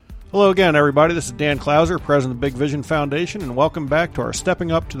Hello again, everybody. This is Dan Klauser, president of the Big Vision Foundation, and welcome back to our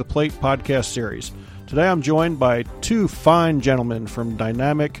Stepping Up to the Plate podcast series. Today I'm joined by two fine gentlemen from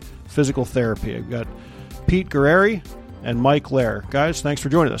Dynamic Physical Therapy. I've got Pete Guerrieri and Mike Lair. Guys, thanks for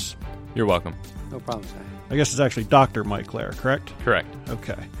joining us. You're welcome. No problem, Sam. I guess it's actually Dr. Mike Lair, correct? Correct.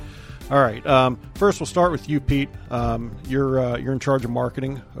 Okay. All right. First, we'll start with you, Pete. You're in charge of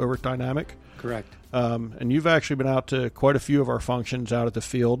marketing over at Dynamic. Correct. And you've actually been out to quite a few of our functions out at the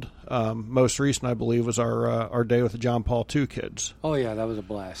field. Most recent, I believe, was our day with the John Paul II kids. Oh, yeah, that was a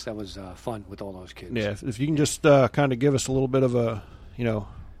blast. That was fun with all those kids. Yeah, if you can just kind of give us a little bit of a,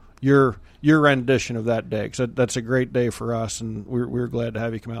 your rendition of that day, because that's a great day for us, and we're glad to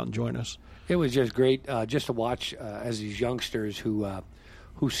have you come out and join us. It was just great just to watch as these youngsters who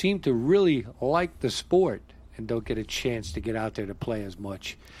seem to really like the sport and don't get a chance to get out there to play as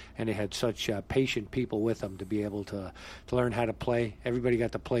much. And they had such patient people with them to be able to learn how to play. Everybody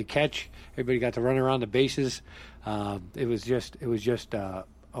got to play catch. Everybody got to run around the bases. It was just a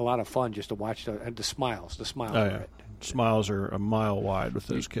lot of fun just to watch the smiles. The smiles. Oh, yeah. Smiles are a mile wide with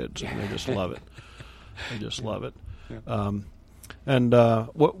those kids, and they just love it. They just love it. Yeah. And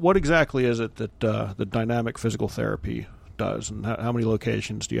what exactly is it that the Dynamic Physical Therapy does, and how many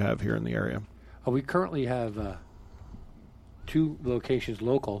locations do you have here in the area? We currently have two locations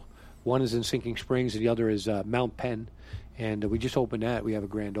local. One is in Sinking Springs, and the other is Mount Penn. And we just opened that. We have a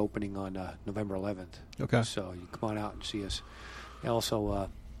grand opening on November 11th. Okay. So you come on out and see us. And also,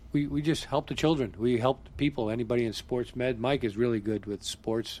 we just help the children. We help the people, anybody in sports med. Mike is really good with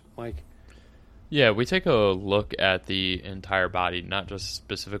sports. Mike? Yeah, we take a look at the entire body, not just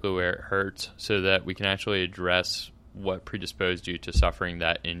specifically where it hurts, so that we can actually address what predisposed you to suffering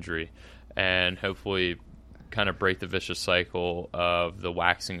that injury and hopefully kind of break the vicious cycle of the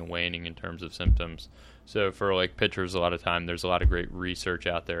waxing and waning in terms of symptoms. So for like pitchers, a lot of time there's a lot of great research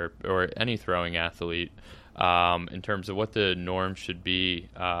out there, or any throwing athlete, in terms of what the norm should be.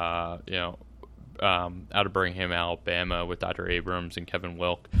 Out of Birmingham, Alabama, with Dr. Abrams and Kevin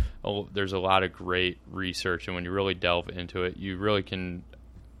Wilk, there's a lot of great research, and when you really delve into it, you really can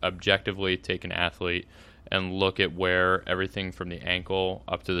objectively take an athlete and look at where everything from the ankle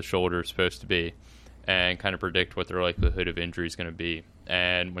up to the shoulder is supposed to be, and kind of predict what their likelihood of injury is going to be.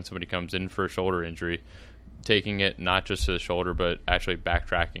 And when somebody comes in for a shoulder injury, taking it not just to the shoulder, but actually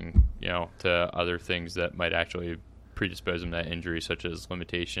backtracking, to other things that might actually predispose them to that injury, such as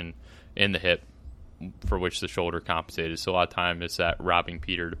limitation in the hip, for which the shoulder compensated. So a lot of time it's that robbing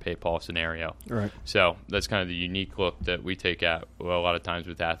Peter to pay Paul scenario. Right. So that's kind of the unique look that we take at a lot of times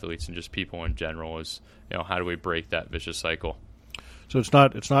with athletes and just people in general is, how do we break that vicious cycle? So it's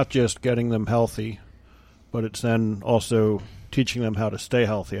not just getting them healthy, but it's then also teaching them how to stay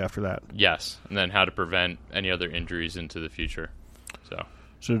healthy after that. Yes, and then how to prevent any other injuries into the future.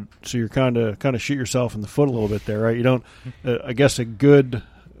 So you're kind of shoot yourself in the foot a little bit there, right? You don't. I guess a good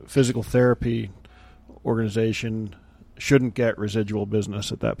physical therapy organization shouldn't get residual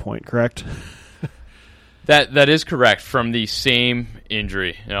business at that point, correct? That is correct. From the same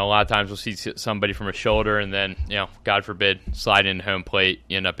injury, a lot of times we'll see somebody from a shoulder, and then God forbid, slide in home plate,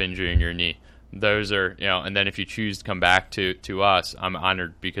 you end up injuring your knee. Those are, and then if you choose to come back to us, I'm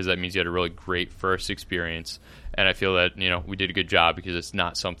honored, because that means you had a really great first experience. And I feel that, we did a good job, because it's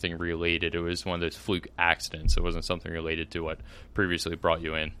not something related. It was one of those fluke accidents. It wasn't something related to what previously brought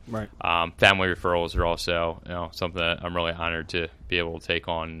you in. Right. Family referrals are also, something that I'm really honored to be able to take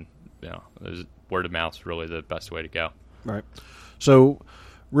on. Word of mouth is really the best way to go. Right. So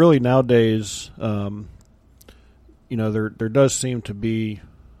really nowadays, there does seem to be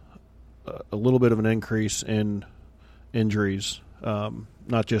a little bit of an increase in injuries,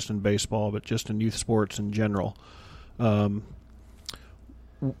 not just in baseball, but just in youth sports in general. What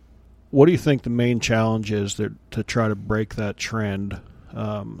do you think the main challenge is to try to break that trend?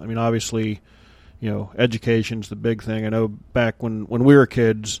 Obviously, education's the big thing. I know back when we were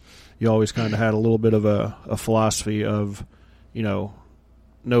kids, you always kind of had a little bit of a philosophy of,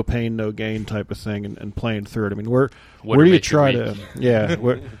 no pain, no gain type of thing, and playing through it. Where do you try to,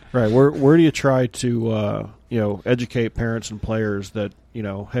 where do you try to, educate parents and players that,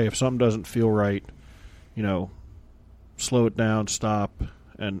 hey, if something doesn't feel right, slow it down, stop,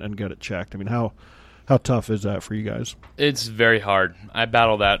 and get it checked. How tough is that for you guys? It's very hard. I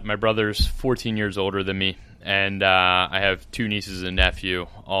battle that. My brother's 14 years older than me, and I have two nieces and nephew,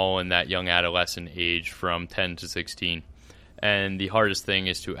 all in that young adolescent age from 10 to 16. And the hardest thing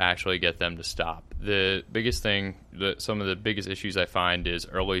is to actually get them to stop. The biggest thing, some of the biggest issues I find is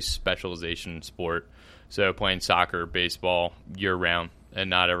early specialization in sport. So playing soccer, baseball, year-round, and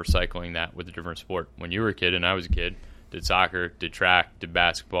not ever cycling that with a different sport. When you were a kid and I was a kid, did soccer, did track, did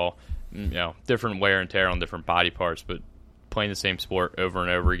basketball, different wear and tear on different body parts, but playing the same sport over and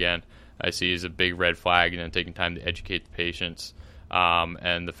over again, I see as a big red flag, and then taking time to educate the patients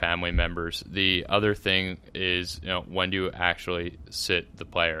and the family members. The other thing is, when do you actually sit the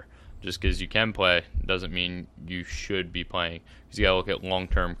player? Just because you can play doesn't mean you should be playing, because you got to look at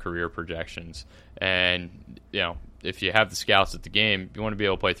long-term career projections. And, if you have the scouts at the game, you want to be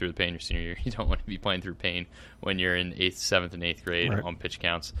able to play through the pain your senior year. You don't want to be playing through pain when you're in 8th, 7th, and 8th grade on pitch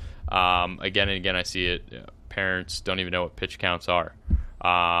counts. Again and again, I see it. Parents don't even know what pitch counts are.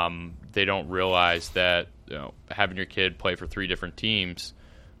 They don't realize that having your kid play for 3 different teams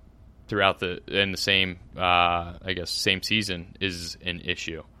throughout in the same same season is an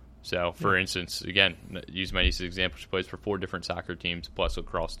issue. So, for instance, again, use my niece's example. She plays for 4 different soccer teams plus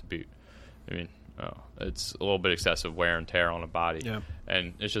lacrosse to boot. I mean, it's a little bit excessive wear and tear on a body. Yeah.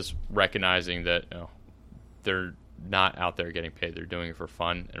 And it's just recognizing that they're not out there getting paid. They're doing it for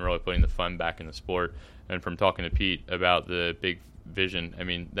fun and really putting the fun back in the sport. And from talking to Pete about the big vision, I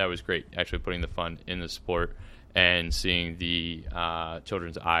mean, that was great, actually putting the fun in the sport and seeing the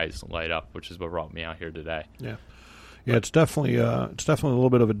children's eyes light up, which is what brought me out here today. Yeah. Yeah, it's definitely a little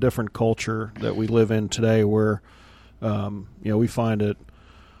bit of a different culture that we live in today, where we find it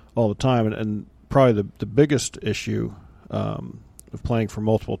all the time, and probably the biggest issue of playing for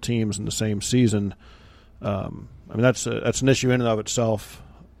multiple teams in the same season. I mean, that's an issue in and of itself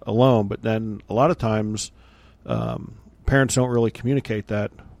alone, but then a lot of times parents don't really communicate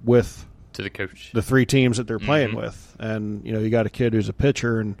that with to the coach, the 3 teams that they're playing with, and you got a kid who's a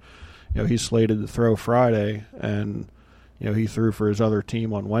pitcher and he's slated to throw Friday, and he threw for his other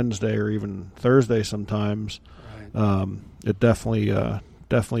team on Wednesday or even Thursday sometimes. Right. It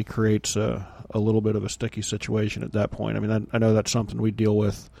definitely creates a little bit of a sticky situation at that point. I mean, I know that's something we deal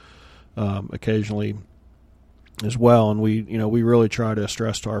with occasionally as well, and we really try to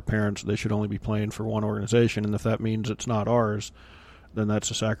stress to our parents that they should only be playing for one organization, and if that means it's not ours, then that's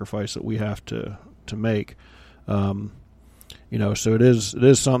a sacrifice that we have to make. So it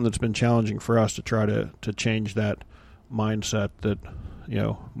is something that's been challenging for us to try to change that mindset that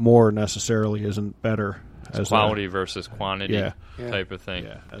more necessarily isn't better. As quality versus quantity type of thing.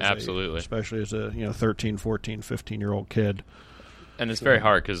 Yeah, absolutely. Especially as a 13, 14, 15-year-old kid. And it's very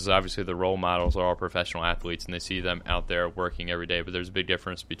hard because obviously the role models are all professional athletes and they see them out there working every day. But there's a big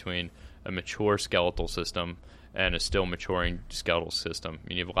difference between a mature skeletal system and a still maturing skeletal system. I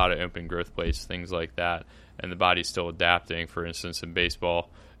mean, you have a lot of open growth plates, things like that, and the body's still adapting. For instance, in baseball,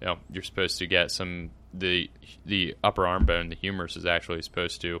 you're supposed to get the upper arm bone, the humerus, is actually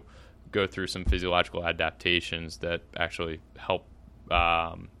supposed to go through some physiological adaptations that actually help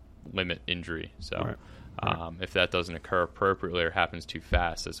limit injury. So if that doesn't occur appropriately or happens too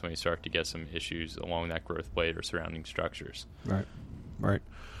fast, that's when you start to get some issues along that growth plate or surrounding structures. Right.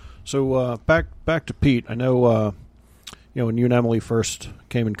 So back to Pete. I know when you and Emily first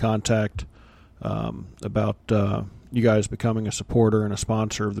came in contact about you guys becoming a supporter and a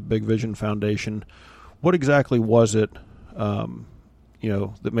sponsor of the Big Vision Foundation, what exactly was it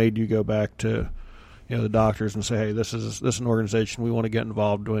that made you go back to the doctors and say, hey, this is an organization we want to get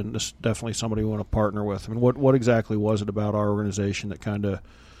involved in. This is definitely somebody we want to partner with. I mean, what exactly was it about our organization that kind of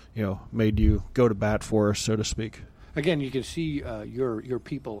made you go to bat for us, so to speak? Again, you can see your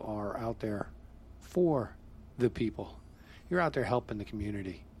people are out there for the people. You're out there helping the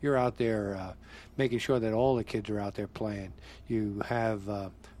community. You're out there making sure that all the kids are out there playing. You have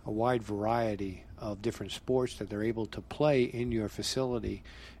a wide variety of different sports that they're able to play in your facility,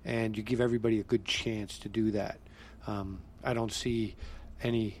 and you give everybody a good chance to do that. I don't see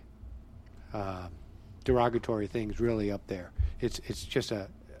any derogatory things really up there. It's just a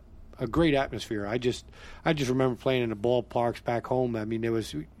great atmosphere. I just remember playing in the ballparks back home. I mean,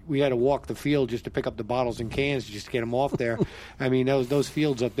 we had to walk the field just to pick up the bottles and cans just to get them off there. I mean, those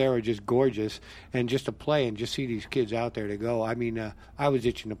fields up there are just gorgeous, and just to play and just see these kids out there to go. I mean, I was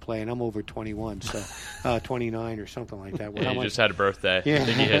itching to play, and I'm over 21, so 29 or something like that. Yeah, you just had a birthday. Yeah. I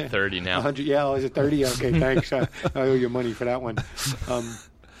think you hit 30 now. 100, yeah, I was at 30. Okay, thanks. I owe you money for that one.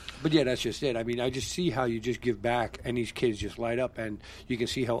 But yeah, that's just it. I mean, I just see how you just give back, and these kids just light up, and you can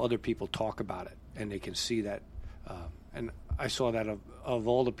see how other people talk about it, and they can see that. And I saw that of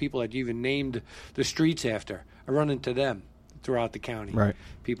all the people that you even named the streets after. I run into them throughout the county. Right.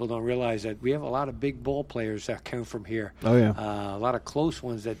 People don't realize that we have a lot of big ball players that come from here. Oh yeah. A lot of close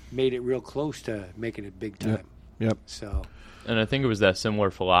ones that made it real close to making it big time. Yep. So. And I think it was that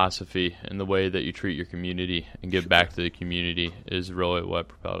similar philosophy in the way that you treat your community and give back to the community is really what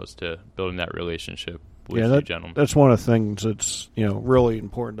propelled us to building that relationship with you gentlemen. That's one of the things that's really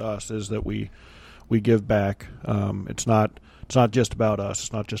important to us, is that we give back. It's not just about us.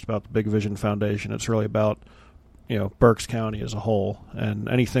 It's not just about the Big Vision Foundation. It's really about, you know, Berks County as a whole, and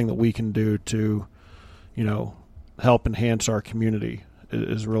anything that we can do to, you know, help enhance our community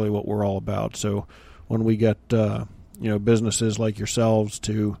is really what we're all about. So when we get you know, businesses like yourselves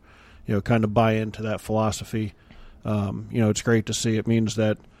to, you know, kind of buy into that philosophy, you know, it's great to see. It means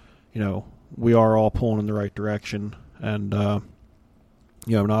that, you know, we are all pulling in the right direction, and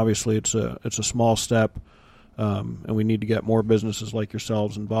you know, and obviously it's a small step, and we need to get more businesses like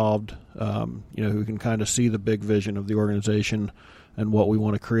yourselves involved, you know, who can kind of see the big vision of the organization and what we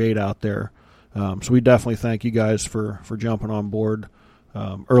want to create out there. So we definitely thank you guys for jumping on board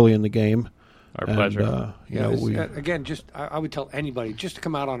early in the game. Our pleasure. You know, again, I would tell anybody just to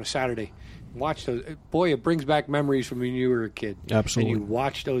come out on a Saturday, watch those. Boy, it brings back memories from when you were a kid. Absolutely. And you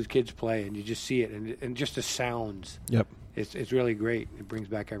watch those kids play, and you just see it, and just the sounds. Yep. It's really great. It brings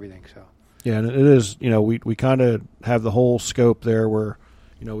back everything. So. Yeah, and it is. You know, we kind of have the whole scope there, where,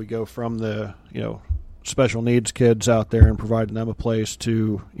 you know, we go from the, you know, special needs kids out there and providing them a place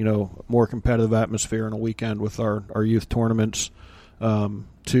to, you know, more competitive atmosphere on a weekend with our youth tournaments,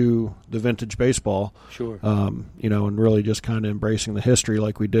 to the vintage baseball. Sure. You know, and really just kind of embracing the history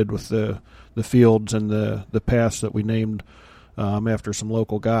like we did with the fields and the paths that we named after some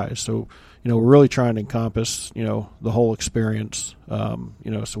local guys. So, you know, we're really trying to encompass, you know, the whole experience. You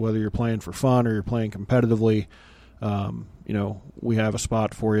know, so whether you're playing for fun or you're playing competitively, you know, we have a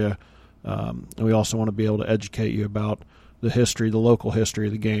spot for you. And we also want to be able to educate you about the history, the local history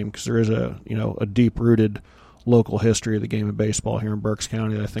of the game, because there is a deep-rooted local history of the game of baseball here in Berks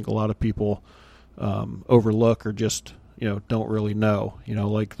County that I think a lot of people overlook or just, you know, don't really know. You know,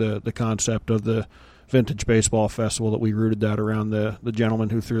 like the concept of the Vintage Baseball Festival, that we rooted that around the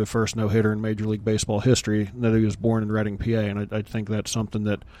gentleman who threw the first no-hitter in Major League Baseball history, and that he was born in Reading, PA. And I think that's something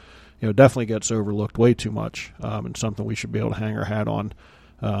that, you know, definitely gets overlooked way too much, and something we should be able to hang our hat on,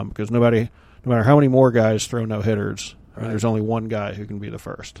 because no matter how many more guys throw no-hitters, right, there's only one guy who can be the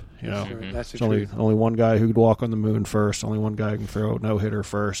first. You know, sure. That's there's only one guy who could walk on the moon first. Only one guy who can throw a no-hitter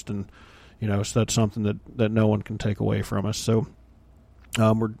first, and, you know, so that's something that no one can take away from us. So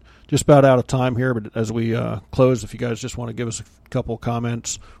we're just about out of time here, but as we close, if you guys just want to give us a couple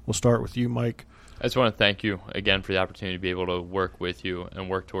comments, we'll start with you, Mike. I just want to thank you again for the opportunity to be able to work with you and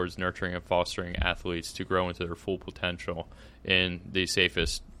work towards nurturing and fostering athletes to grow into their full potential in the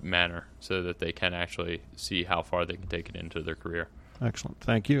safest manner so that they can actually see how far they can take it into their career. Excellent.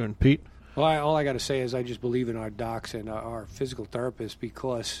 Thank you. And Pete? Well, all I got to say is I just believe in our docs and our physical therapists,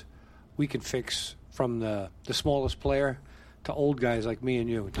 because we can fix from the smallest player to old guys like me and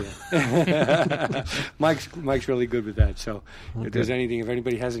you. Mike's really good with that. So Okay. if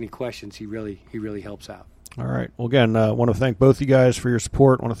anybody has any questions, he really helps out. All right. Well, again, I want to thank both you guys for your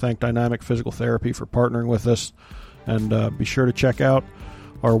support. I want to thank Dynamic Physical Therapy for partnering with us. And be sure to check out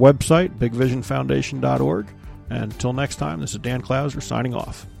our website, bigvisionfoundation.org. And until next time, this is Dan Klauser signing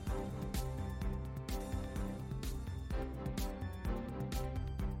off.